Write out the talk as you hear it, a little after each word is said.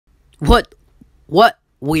what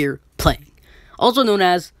we're playing, also known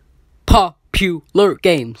as popular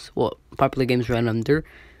games. Well, popular games right under.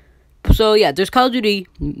 So yeah, there's Call of Duty,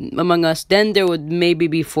 Among Us. Then there would maybe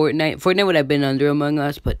be Fortnite. Fortnite would have been under Among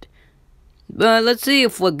Us, but let's see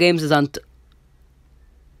if what games is on.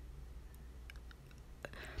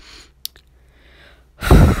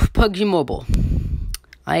 PUBG Mobile.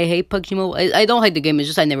 I hate PUBG Mobile. I don't hate the game. It's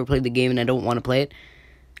just I never played the game and I don't want to play it.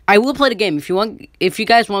 I will play the game if you want. If you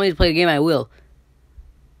guys want me to play the game, I will.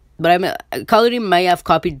 But Call of Duty might have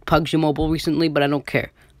copied PUBG Mobile recently, but I don't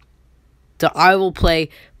care. So I will play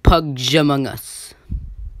PUBG Among Us.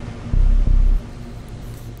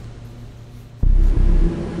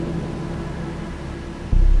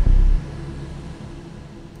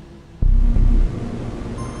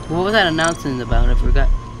 What was that announcement about? I forgot.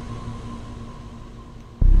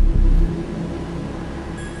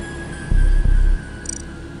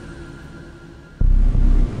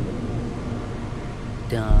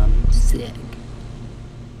 Dumb sick.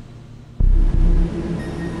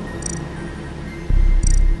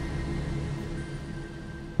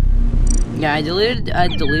 Yeah, I deleted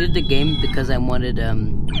the game because I wanted to.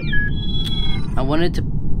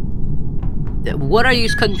 What are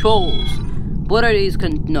these controls? What are these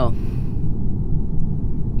no.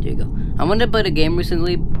 There you go. I wanted to play the game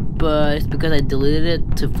recently, but it's because I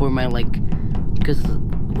deleted it for my because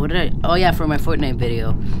what did I? Oh yeah, for my Fortnite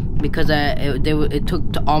video, because it took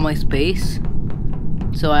all my space,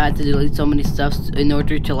 so I had to delete so many stuff in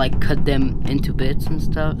order to cut them into bits and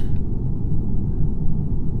stuff.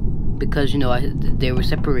 Because they were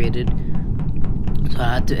separated, so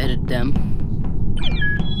I had to edit them.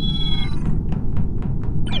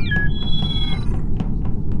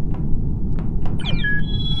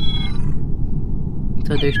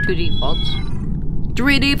 So there's 2 defaults.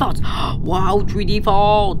 3 defaults! Wow, 3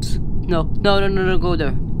 defaults! No, go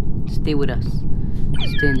there. Stay with us.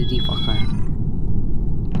 Stay in the default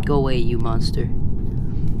line. Go away, you monster.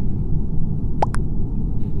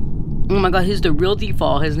 Oh my god, he's the real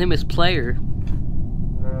default. His name is Player.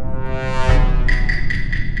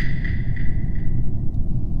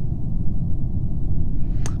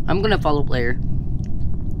 I'm gonna follow Player.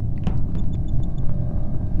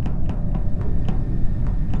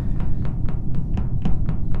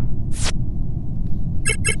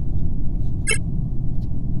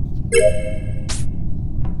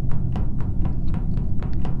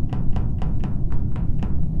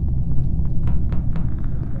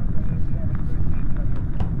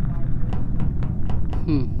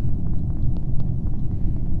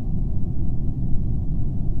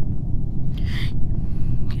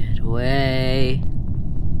 Get away.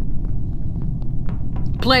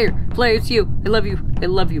 Player, it's you. I love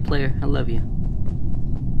you, Player. I love you.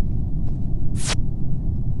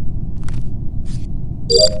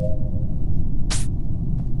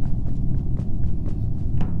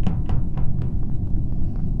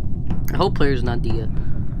 I hope Player's not the.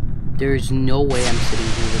 There's no way I'm sitting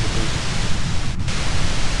here with a person.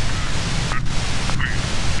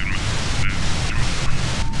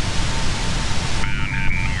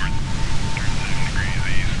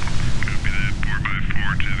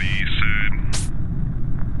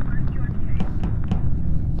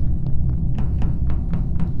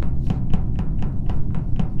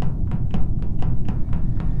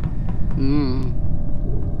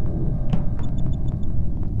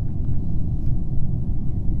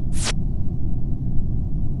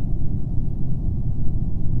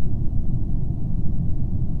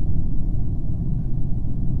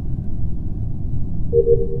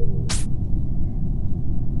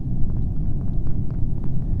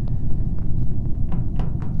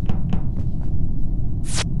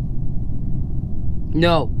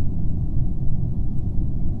 No.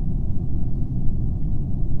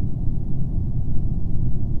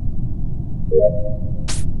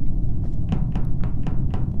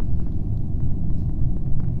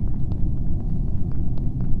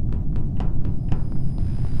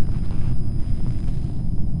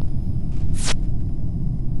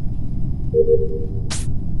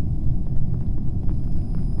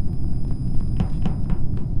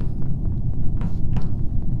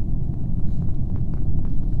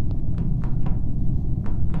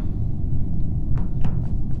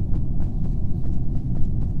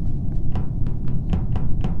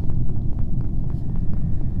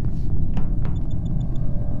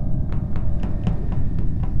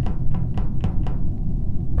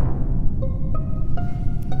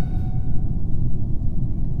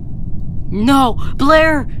 No,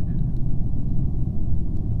 Blair!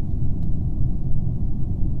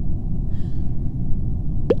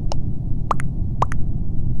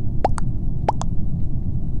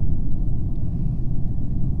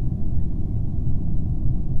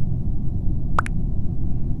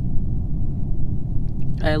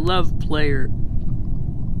 I love Player.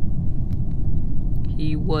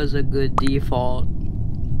 He was a good default.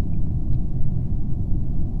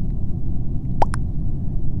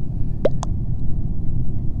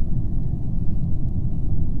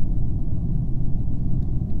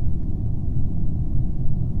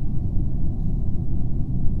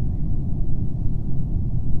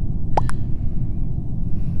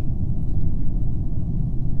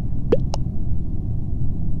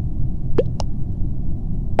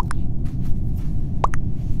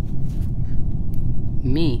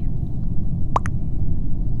 Me.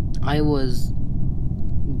 I was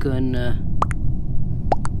gonna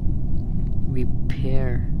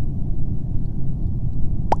repair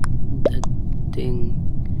the thing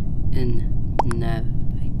in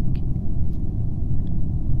Navig.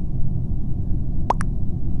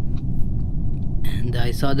 And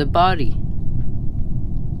I saw the body.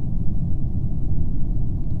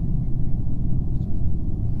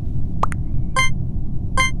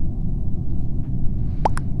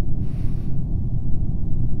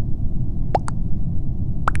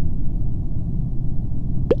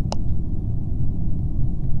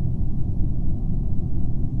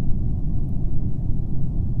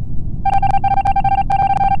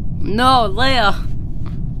 No, Leia!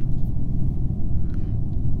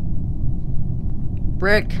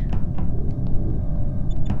 Brick!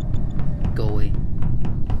 Go away.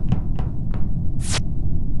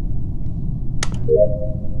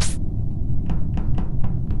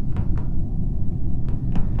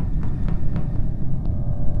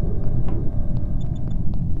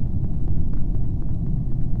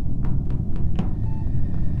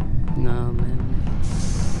 No, man.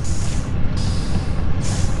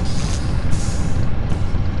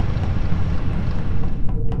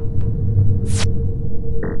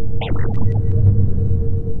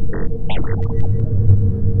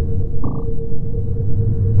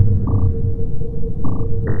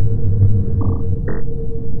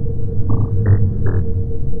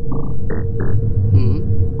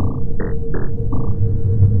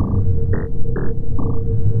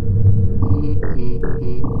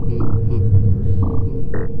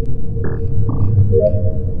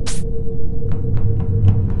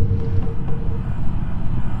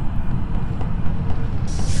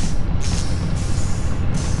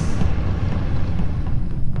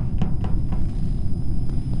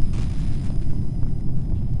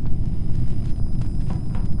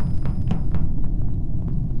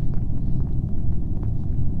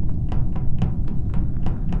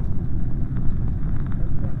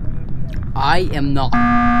 I am not.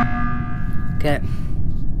 Okay.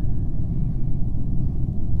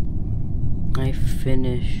 I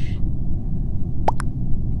finish.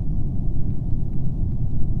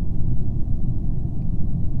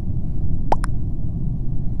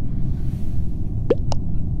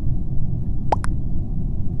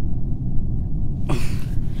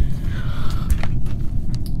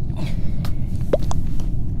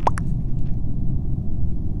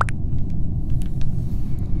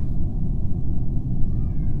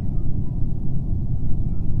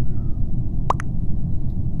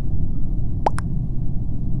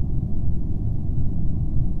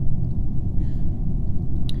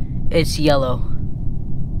 It's yellow.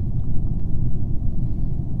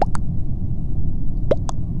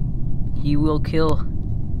 He will kill.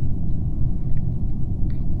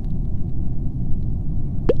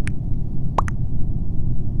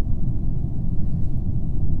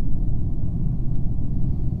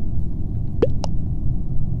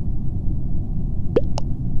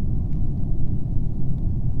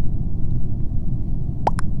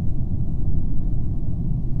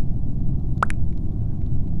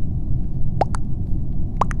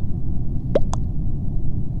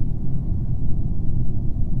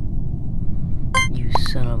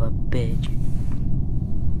 Son of a bitch.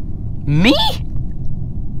 Me?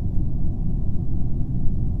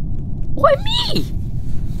 Why me?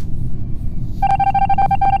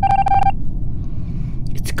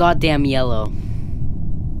 It's goddamn yellow.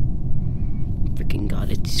 Freaking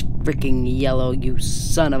god, it's freaking yellow, you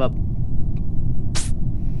son of a...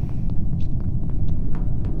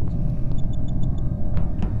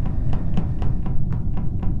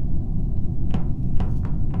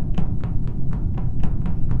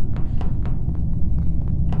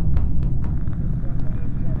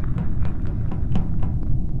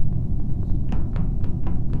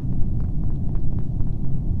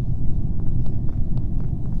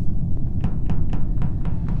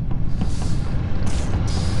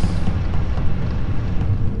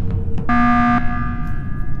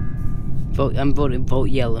 I'm voting vote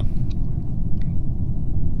yellow.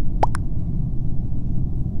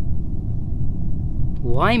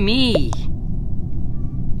 Why me?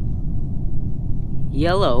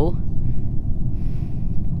 Yellow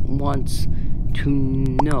wants to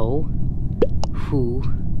know who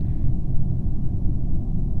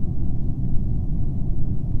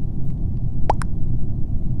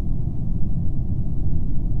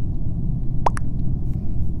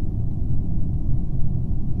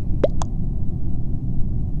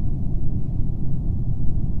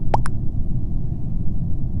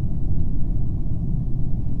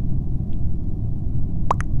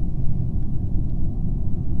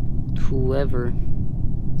whoever.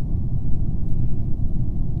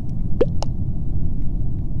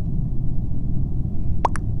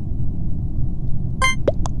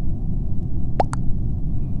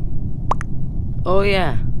 Oh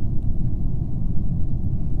yeah.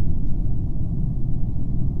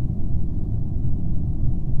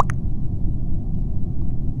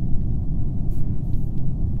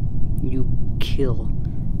 You kill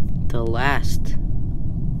the last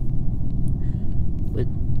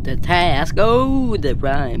with the task. Oh, the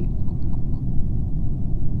rhyme.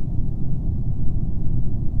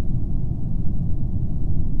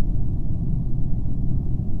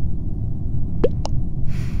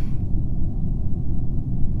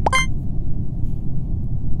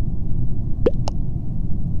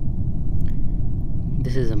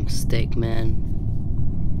 This is a mistake, man.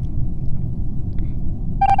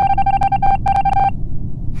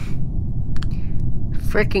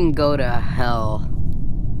 Frickin' go to hell.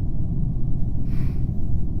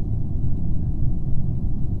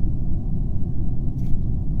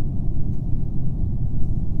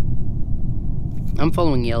 I'm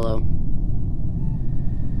following yellow.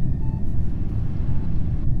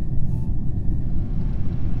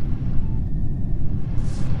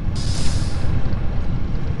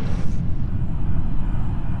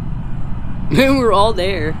 We're all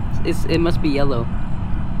there. It must be yellow.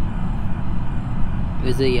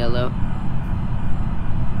 Is it yellow?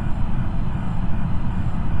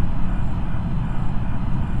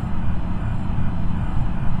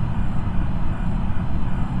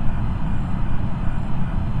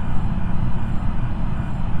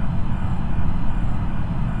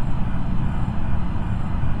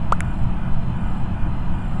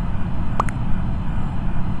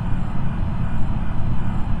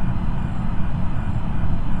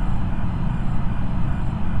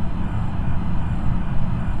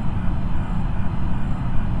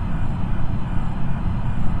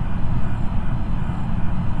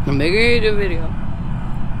 I'm making a video.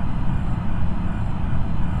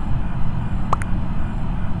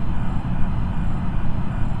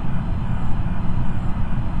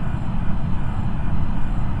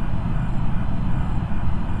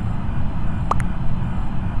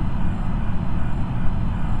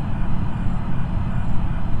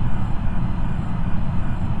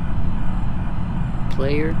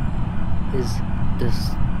 Player is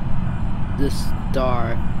the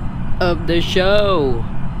star of the show.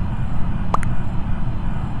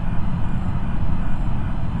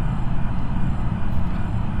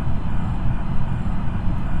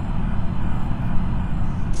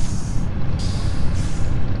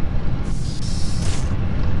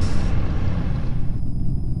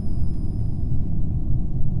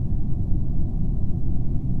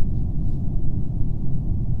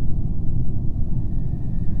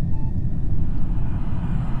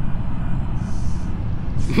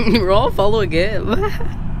 We're all following him.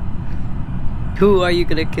 Who are you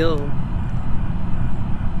gonna kill?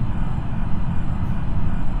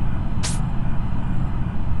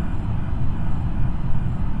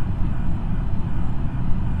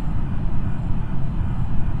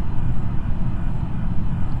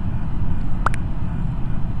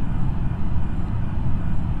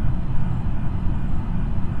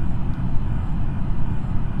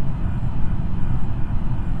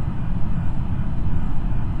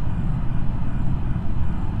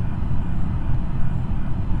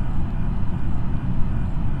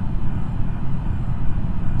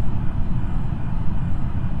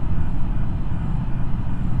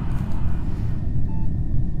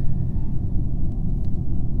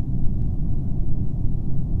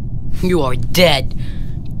 You are dead.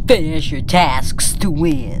 Finish your tasks to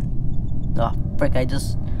win. Oh frick, I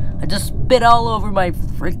just spit all over my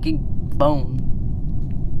freaking phone.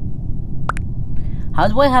 How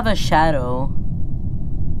do I have a shadow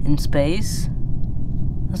in space?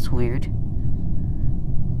 That's weird.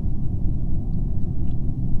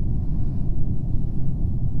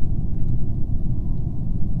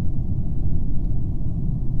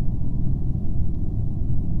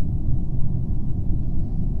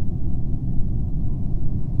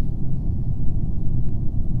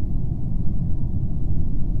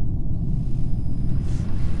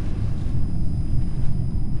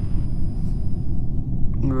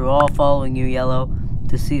 all following you, Yellow,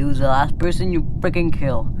 to see who's the last person you freaking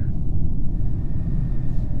kill.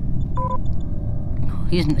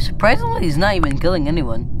 Surprisingly, he's not even killing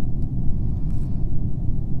anyone.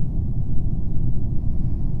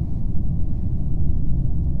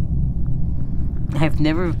 I've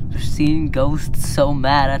never seen Ghost so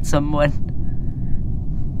mad at someone.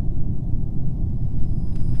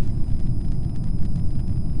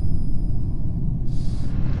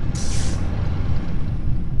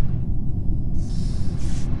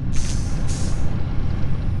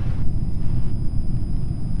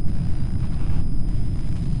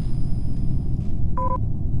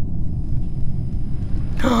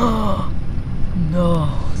 No.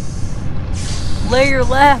 Player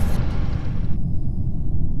left.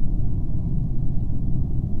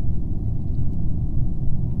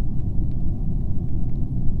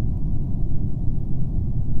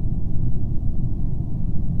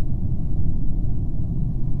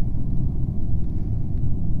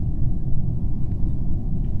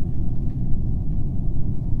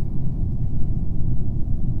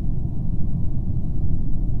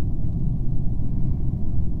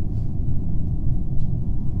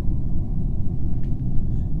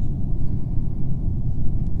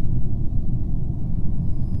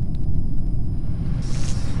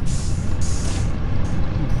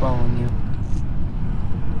 Following you.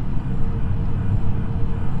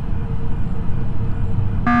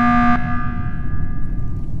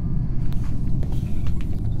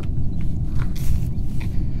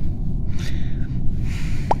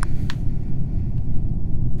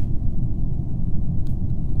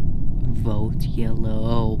 Vote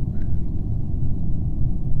Yellow.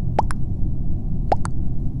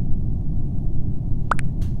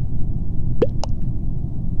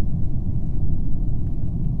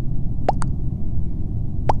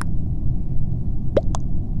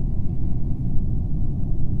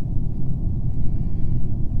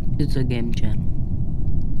 It's a game channel.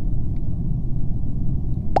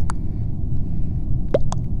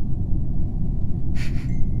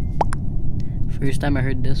 First time I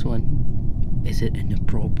heard this one. Is it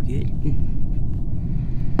inappropriate?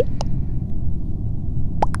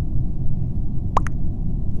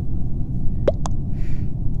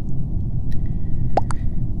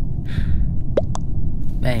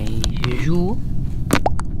 Bonjour.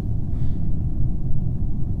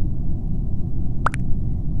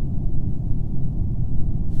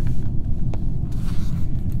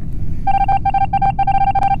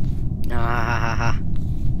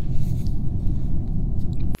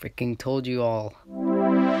 Freaking told you all.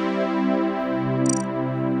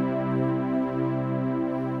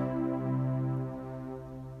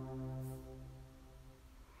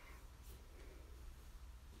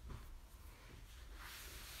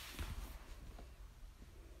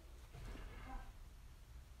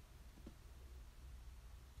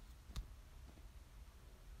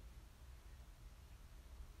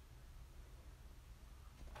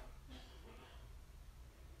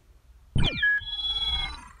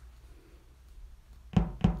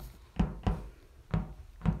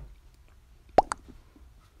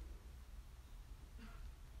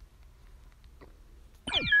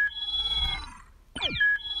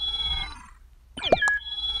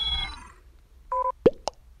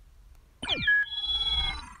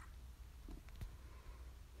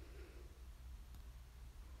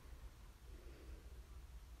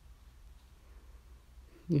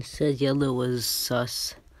 It said Yellow was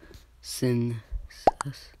sus. Sin.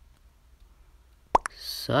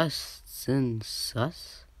 Sus?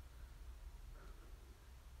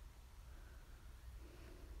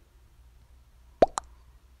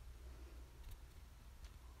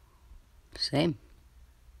 Same.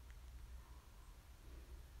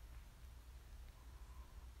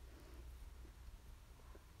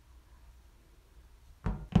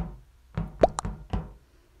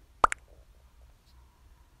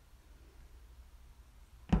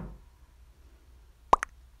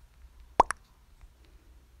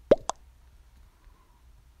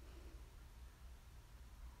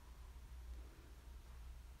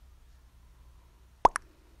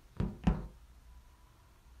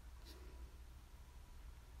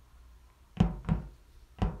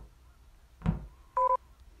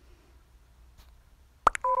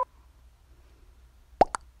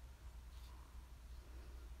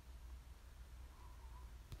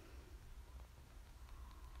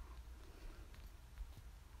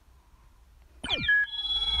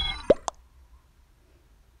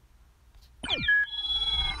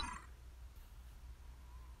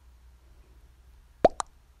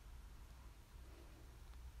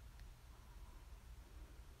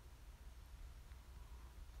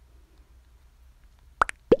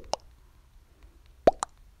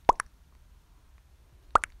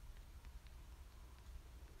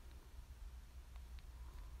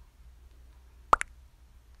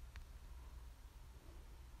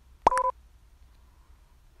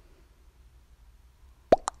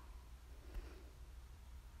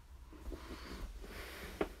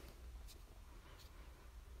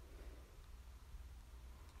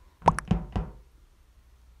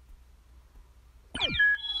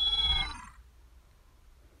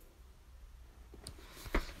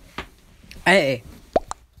 Hey,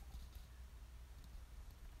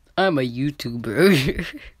 I'm a YouTuber.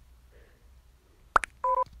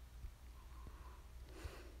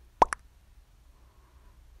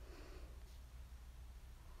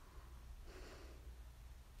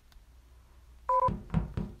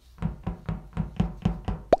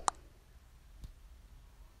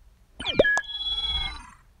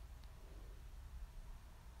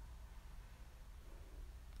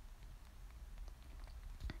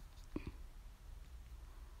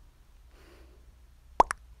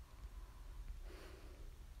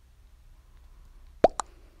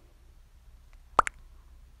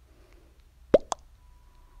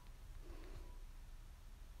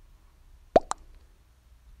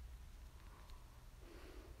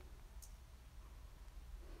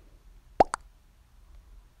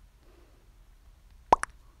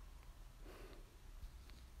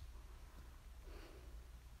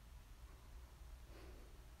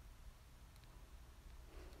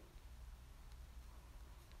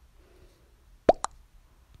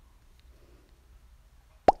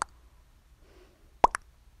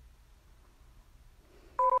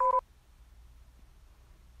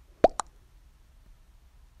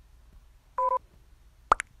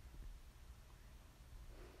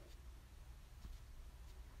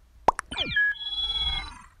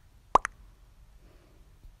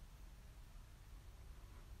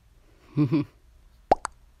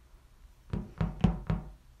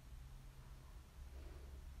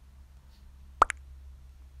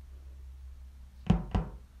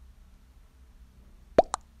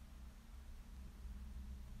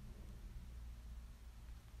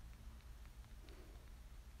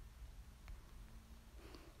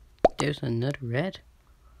 There's another red.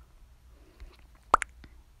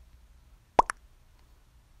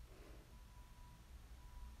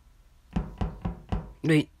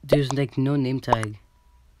 Wait, there's like no name tag.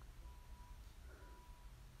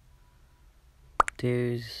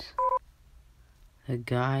 There's a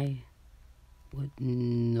guy with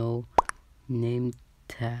no name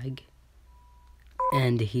tag,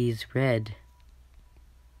 and he's red.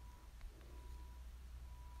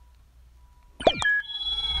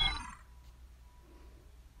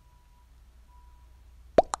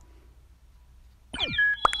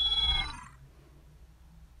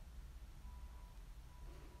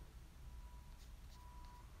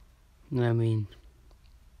 I mean,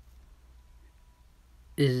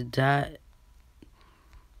 is that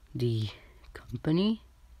the company?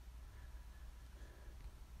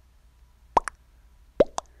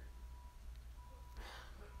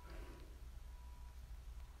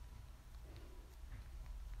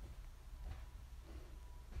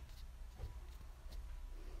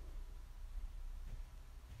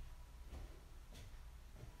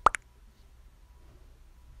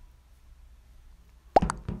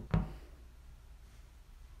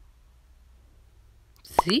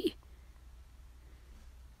 See?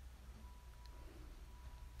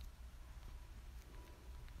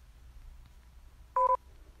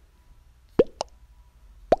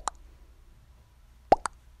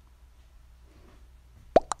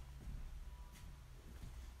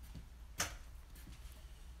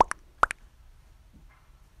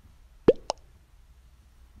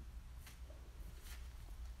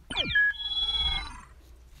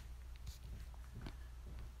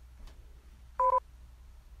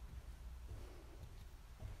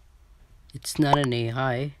 It's not an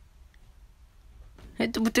AI.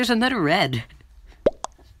 But there's another red.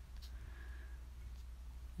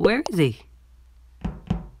 Where is he?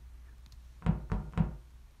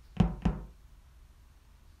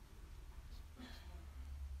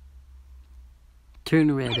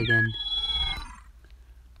 Turn red again.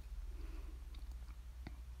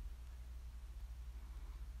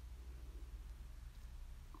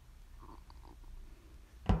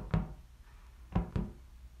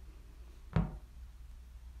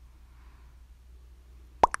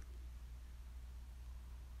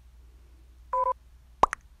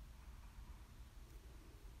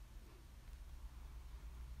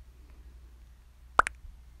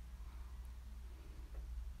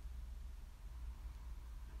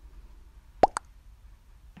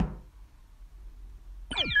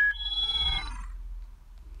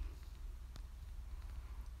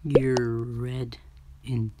 You're red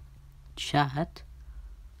in chat.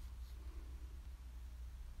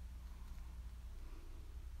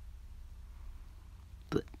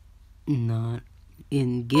 But not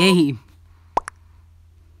in game.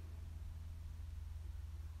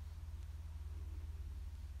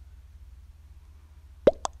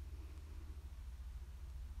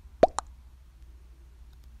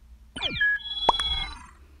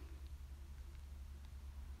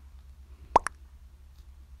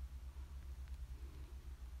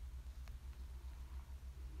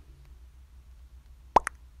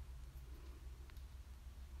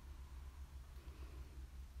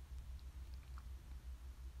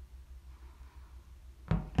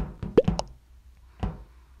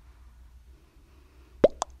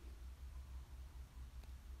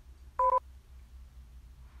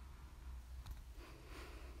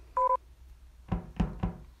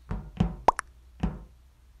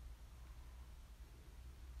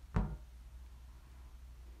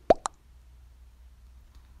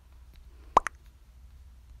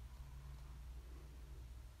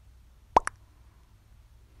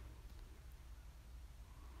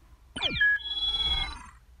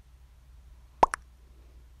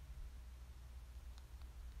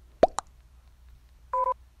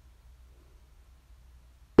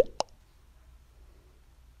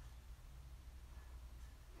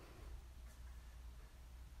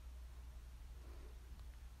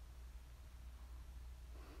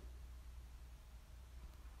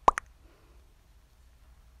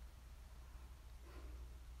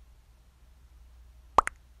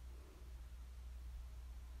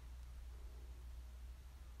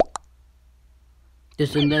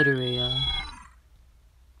 There's another AI.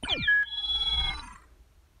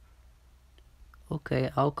 Okay,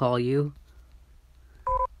 I'll call you.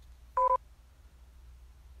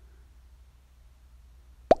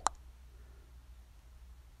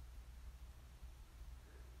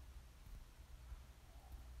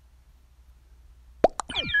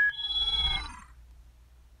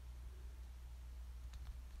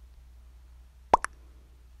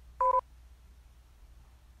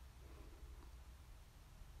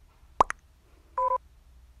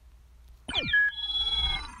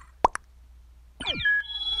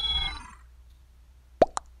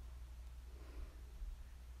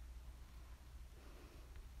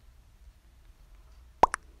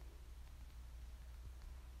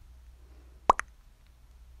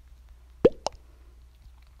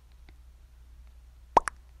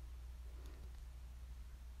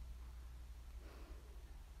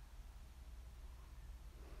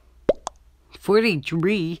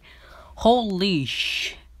 $43. Holy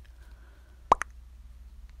sh.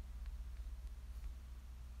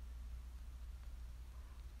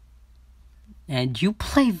 And you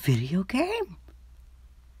play video game?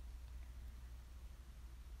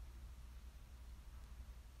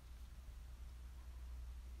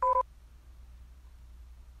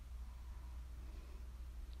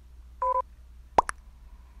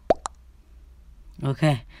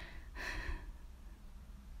 Okay.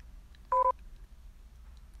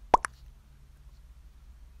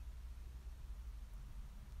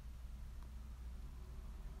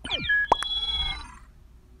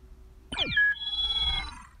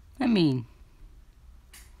 I mean,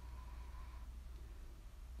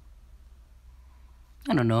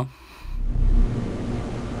 I don't know.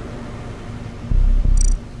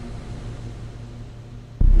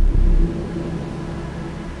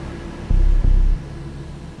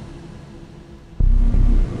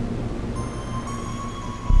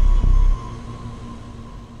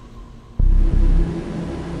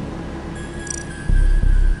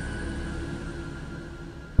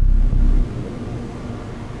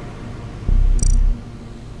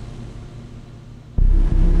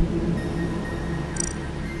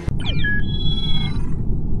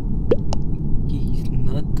 He's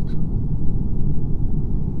not.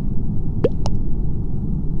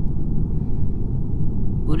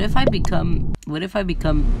 What if I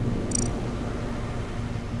become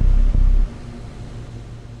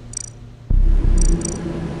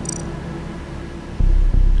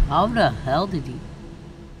how the hell did he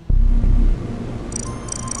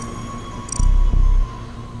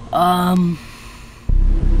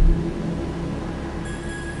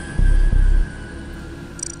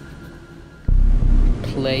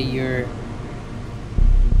player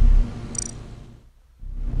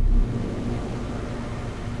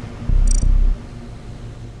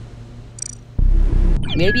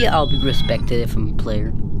maybe I'll be respected if I'm a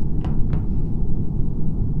player.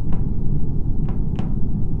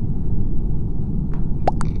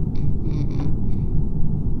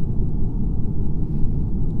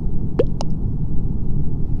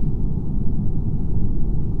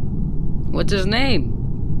 What's his name?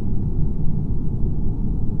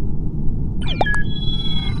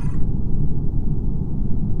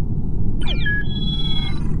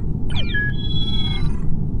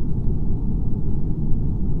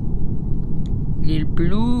 Lil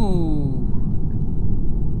Blue.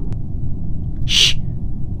 Shh.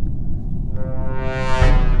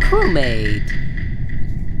 Crewmate.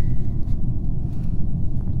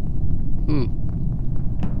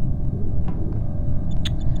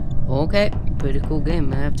 Okay, pretty cool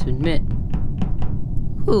game, I have to admit.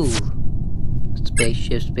 Ooh.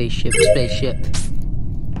 Spaceship, spaceship, spaceship.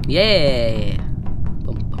 Yeah.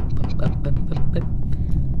 Bum, bum, bum, bum, bum, bum,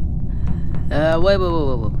 bum.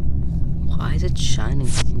 Wait. Why is it shining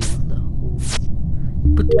yellow?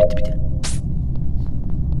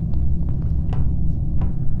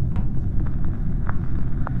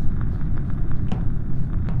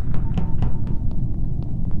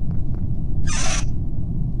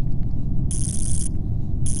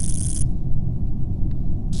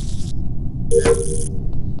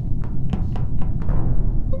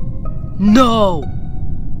 No!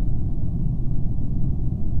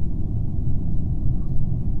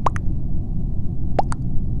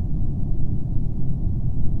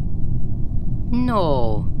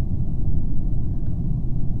 No.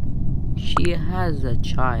 She has a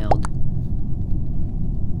child.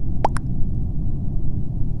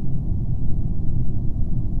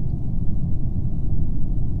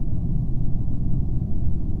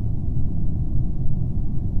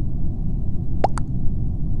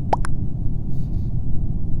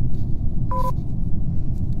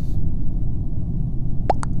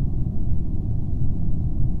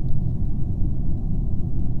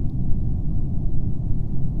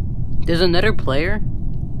 There's another player?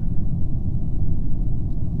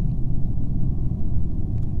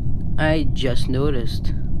 I just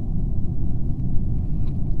noticed.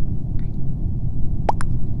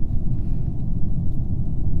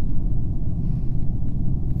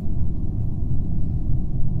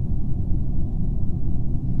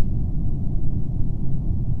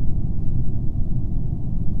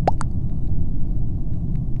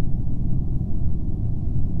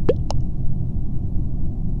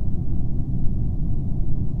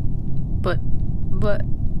 But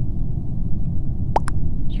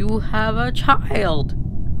you have a child.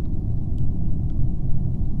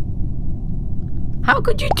 How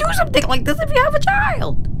could you do something like this if you have a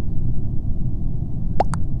child?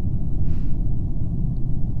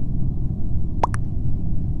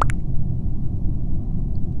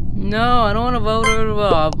 No, I don't want to vote.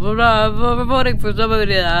 I'm voting for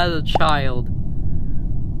somebody that has a child.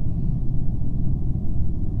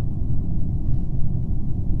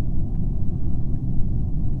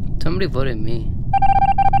 Somebody voted me.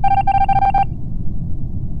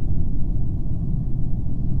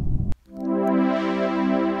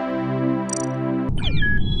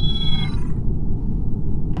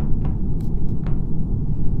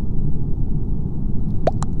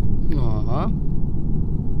 Aww.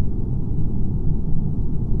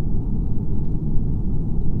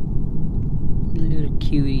 Little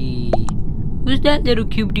cutie. Who's that little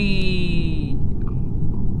cutie?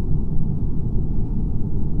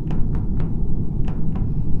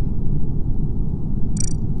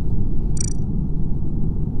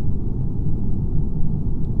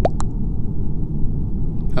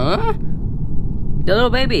 Huh? The little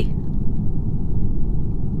baby.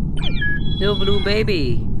 Little blue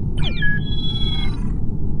baby.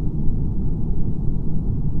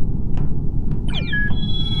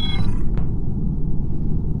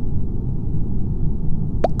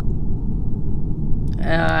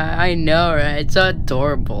 I know, right? It's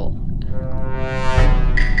adorable.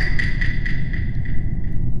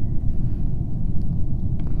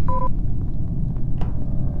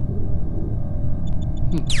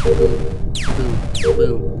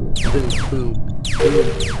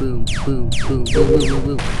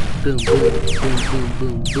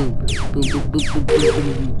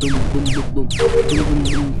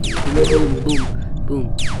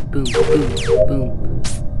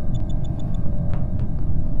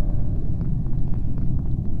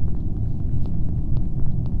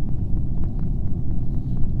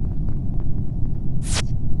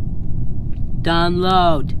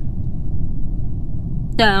 Download.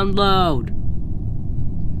 Download.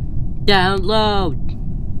 Download.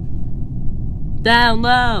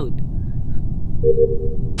 Download.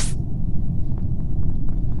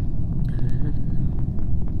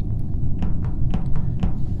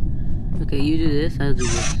 Okay, you do this, I'll do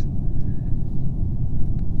this.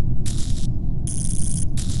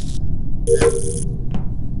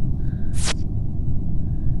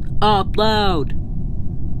 Upload.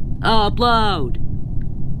 Upload.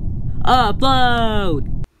 Upload.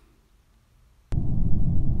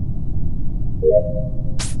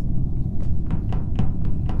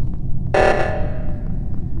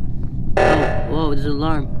 Oh, whoa, there's an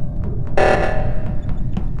alarm.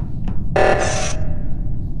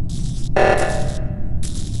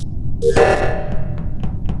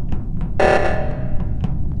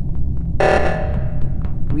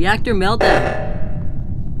 Reactor meltdown.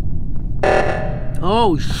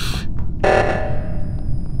 Oh,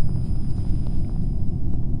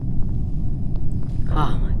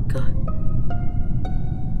 oh my god.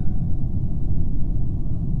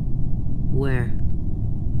 Where?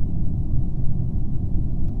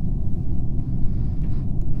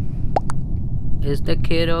 Is the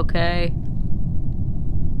kid okay?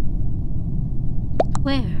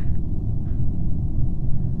 Where?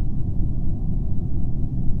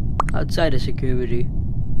 Outside of security.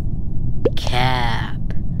 Cap.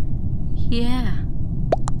 Yeah.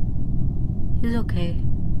 He's okay.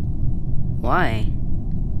 Why?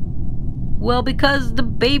 Well, because the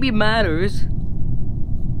baby matters.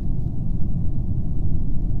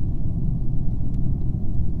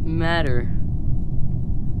 Matter.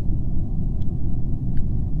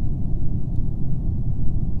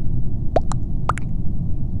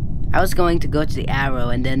 I was going to go to the arrow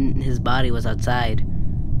and then his body was outside.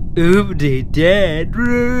 Ooh, they dead.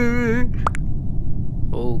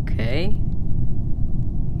 Okay.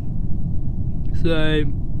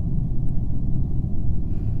 Same.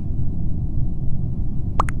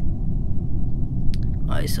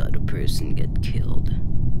 I saw the person get killed.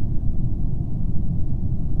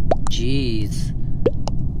 Jeez.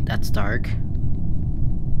 That's dark.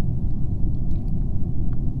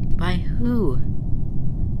 By who?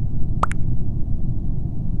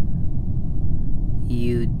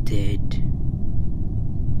 You did.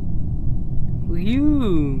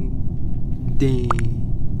 You did.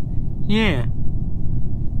 Yeah.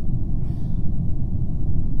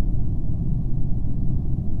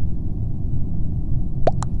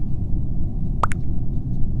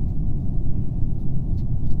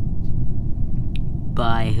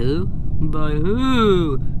 By who? By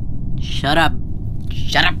who? Shut up.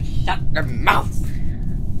 Shut up. Shut your mouth.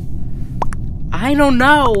 I don't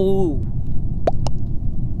know.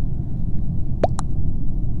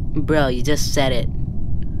 Bro, you just said it.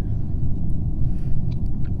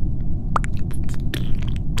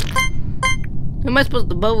 How am I supposed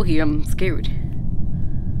to bow here? I'm scared.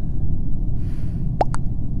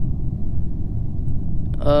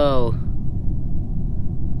 Oh.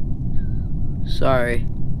 Sorry.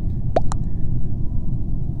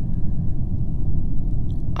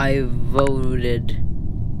 I voted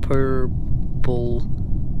purple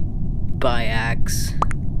by axe.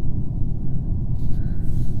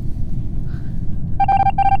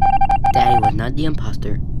 Daddy was not the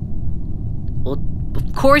imposter. Well,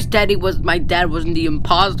 of course my dad wasn't the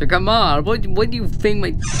imposter. Come on. What do you think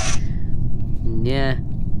my... Yeah.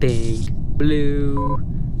 Pink, blue,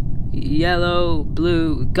 yellow,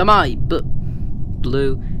 blue. Come on.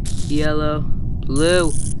 Blue, yellow,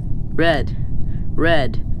 blue, red,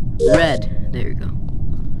 red, red. There you go.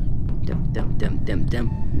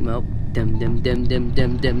 Nope.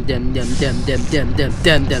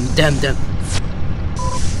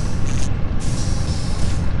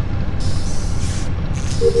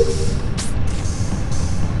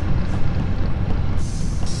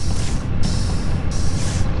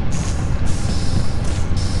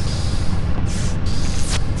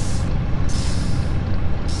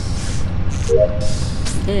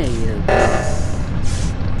 There you go.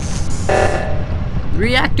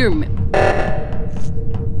 Reactor.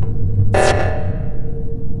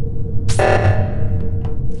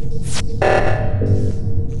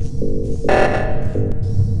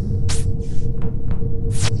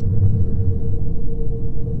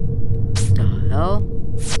 The hell?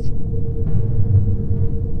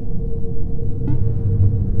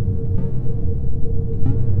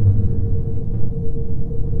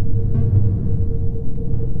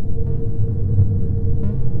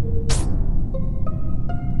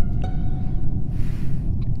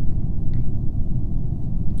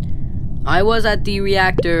 I was at the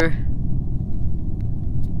reactor.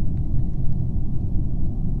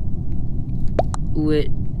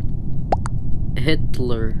 With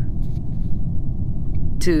Hitler.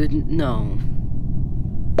 No.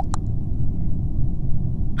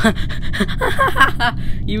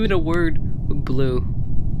 Even a word blue.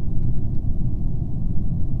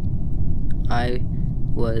 I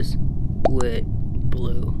was with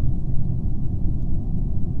blue.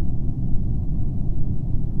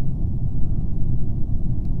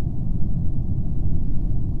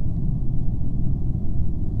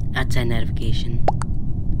 Outside notification.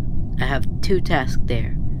 I have 2 tasks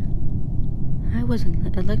there. I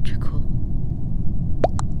wasn't electrical.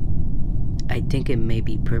 I think it may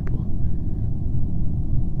be purple.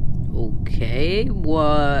 Okay,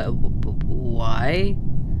 what? Why?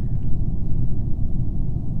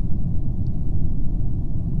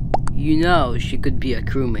 You know, she could be a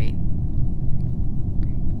crewmate.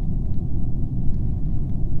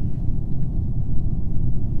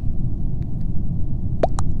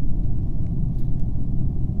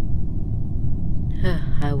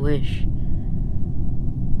 I wish.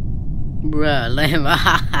 Bruh, lame.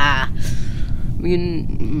 I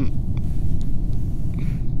mean...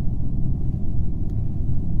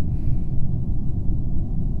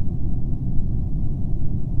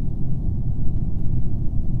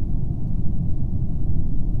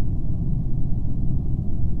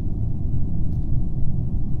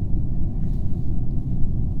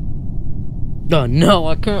 Oh no,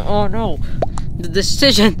 I can't. Oh no. The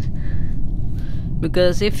decision.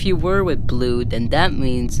 Because if you were with blue, then that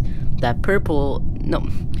means that purple. No,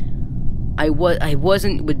 I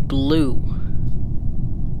wasn't with blue.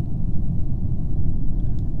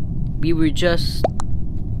 We were just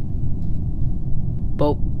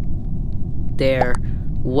both there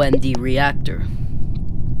when the reactor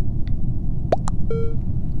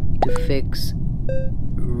to fix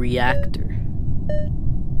reactor.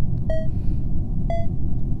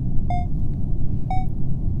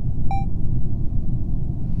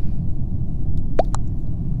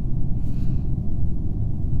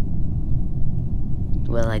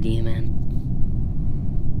 Well idea, man.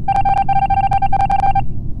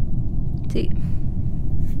 See,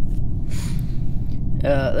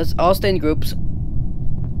 Let's all stay in groups.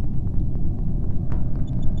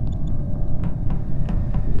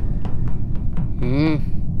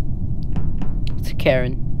 It's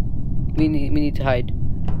Karen. We need to hide.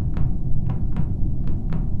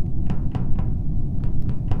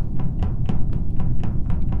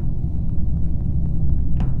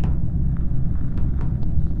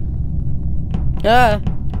 Ah!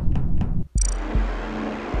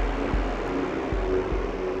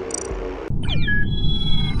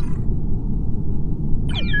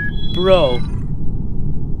 Bro.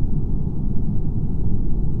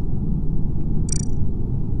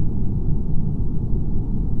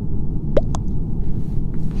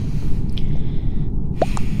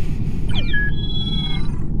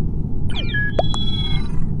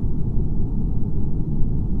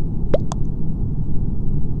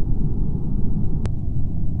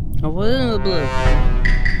 I wasn't in the blue.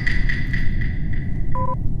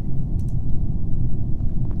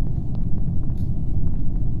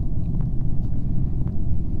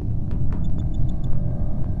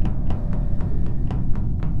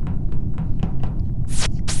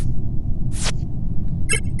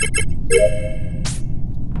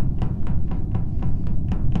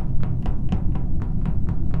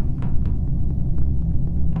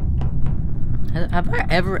 Have I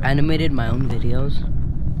ever animated my own videos?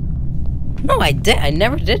 No, I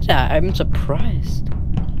never did that. I'm surprised.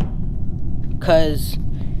 Cause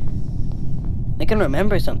I can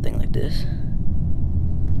remember something like this.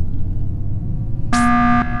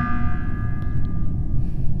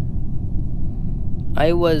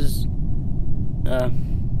 I was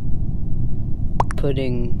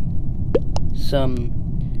putting some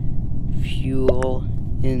fuel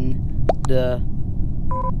in the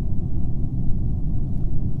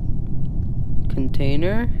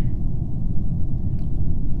container.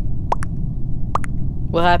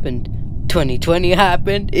 What happened? 2020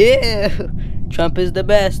 happened. Ew. Trump is the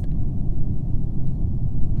best.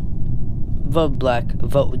 Vote black.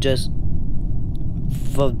 Vote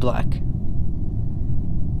black.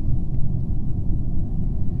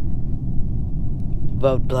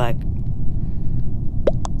 Vote black.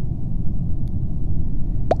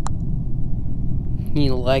 He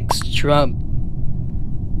likes Trump.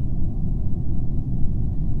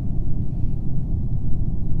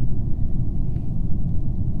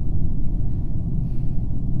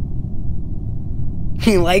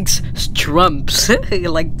 He likes Trumps. He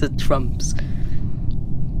likes the Trumps.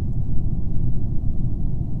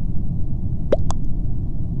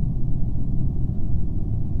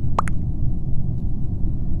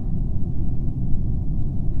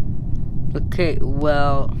 Okay,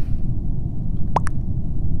 well,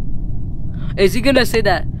 is he gonna say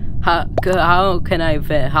that? How can I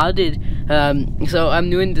vent? How did so I'm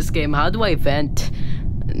new in this game. How do I vent?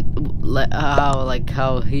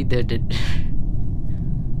 How he did it?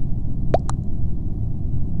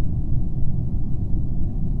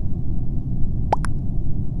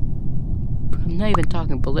 I'm not even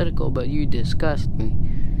talking political, but you disgust me.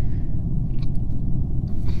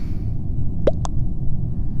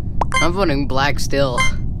 I'm voting black still.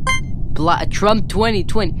 Trump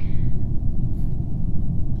 2020.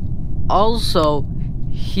 Also,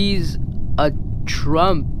 he's a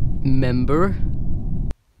Trump member.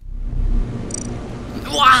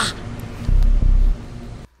 Wah!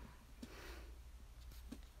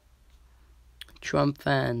 Trump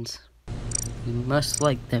fans. You must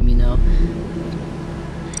like them, you know.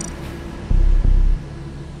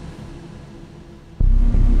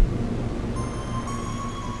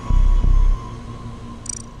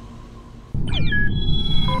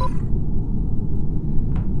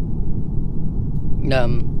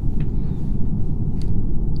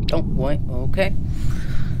 Oh, wait, okay.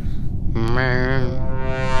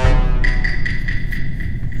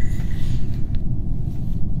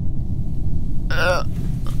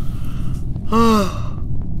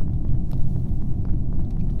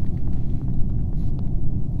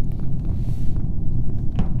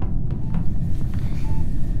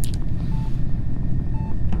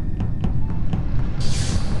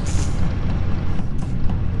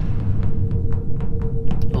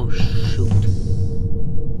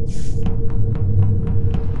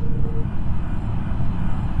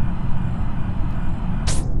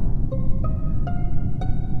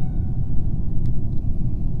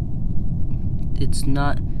 It's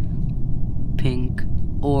not pink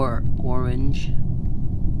or orange.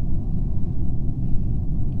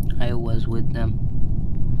 I was with them.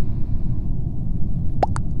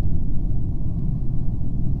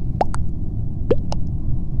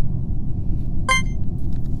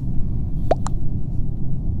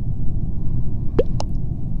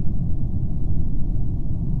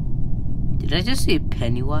 Did I just see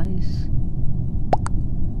Pennywise?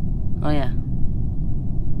 Oh yeah.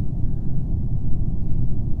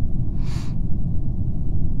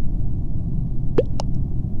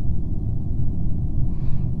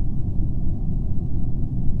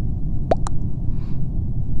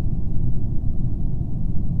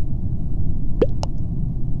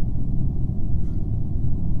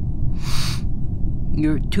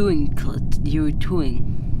 You're tooing. You're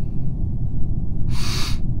tooing.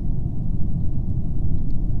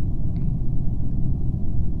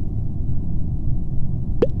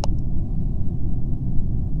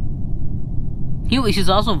 He's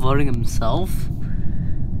also voting himself.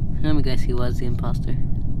 Let me guess, he was the imposter.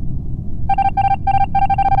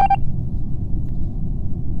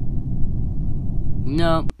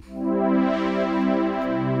 No.